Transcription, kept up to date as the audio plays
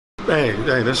Hey,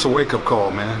 that's a wake-up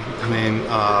call, man. I mean,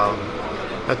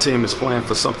 that team is playing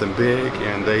for something big,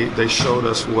 and they showed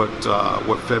us what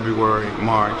February,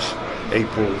 March,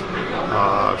 April,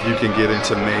 if you can get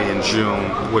into May and June,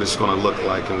 what it's going to look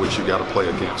like and what you got to play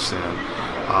against.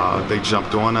 And they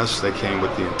jumped on us. They came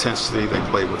with the intensity. They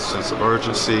played with a sense of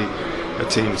urgency. The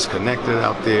team is connected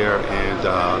out there, and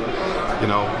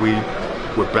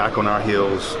we're back on our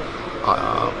heels.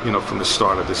 From the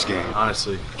start of this game.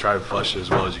 Honestly, try to flush it as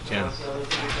well as you can.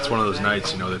 It's one of those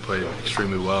nights, they played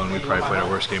extremely well, and we probably played our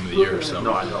worst game of the year. So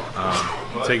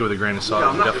take it with a grain of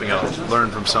salt. We definitely got to learn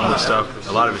from some of the stuff.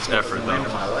 A lot of it's effort, though.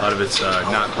 A lot of it's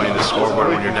not playing the scoreboard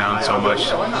when you're down so much.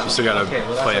 You still got to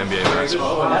play NBA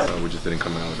basketball. We just didn't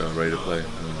come out ready to play.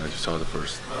 I just saw the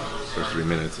first 3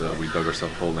 minutes. We dug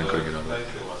ourselves a hole and couldn't get out of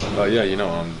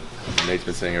it. Nate's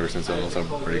been saying ever since the All-Star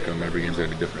break, every game's going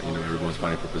to be different. Everyone's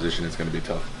fighting for position. It's going to be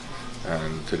tough.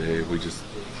 And today we just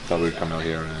thought we'd come out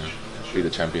here and be the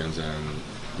champions, and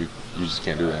you just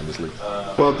can't do that in this league.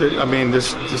 Well,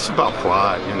 this is about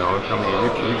pride.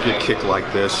 You get kicked like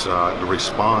this to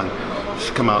respond. You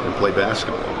should come out and play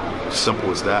basketball.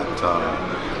 Simple as that.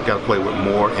 You got to play with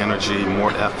more energy,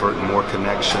 more effort, more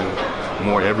connection,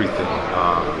 more everything.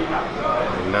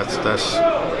 And that's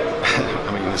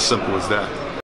as simple as that.